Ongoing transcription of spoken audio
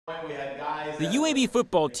The UAB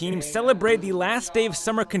football team celebrated the last day of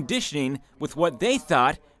summer conditioning with what they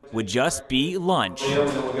thought would just be lunch. We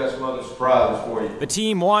got some other surprises for you. The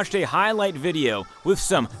team watched a highlight video with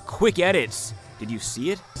some quick edits. Did you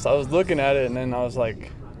see it? So I was looking at it and then I was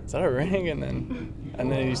like, is that a ring? And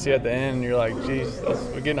then you see at the end, you're like, geez,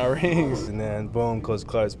 we're getting our rings. And then boom, Coach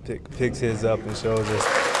Clark picks his up and shows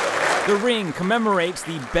us. The ring commemorates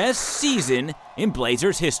the best season in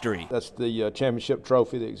Blazers history. That's the championship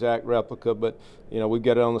trophy, the exact replica, but you know, we've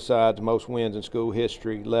got it on the sides, most wins in school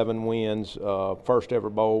history, 11 wins, first ever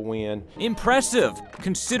bowl win. Impressive,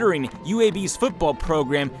 considering UAB's football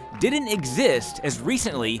program didn't exist as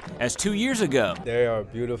recently as 2 years ago. They are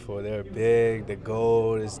beautiful, they're big, the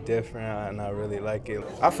gold is different, and I really like it.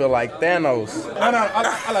 I feel like Thanos.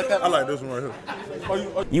 I like that. I like this one right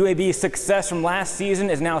here. UAB's success from last season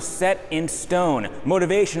is now set in stone.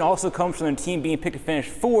 Motivation also comes from the team being picked to finish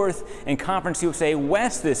 4th in Conference USA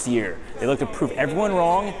West this year. They look to prove everyone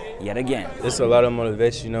wrong yet again. It's a lot of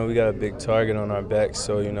motivation. You know, we got a big target on our backs,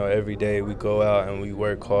 so you know, every day we go out and we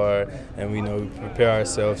work hard, and we prepare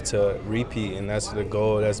ourselves to repeat, and that's the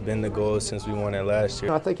goal. That's been the goal since we won it last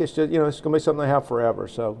year. I think it's just, it's going to be something they have forever,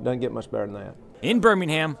 so it doesn't get much better than that. In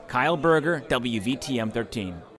Birmingham, Kyle Berger, WVTM 13.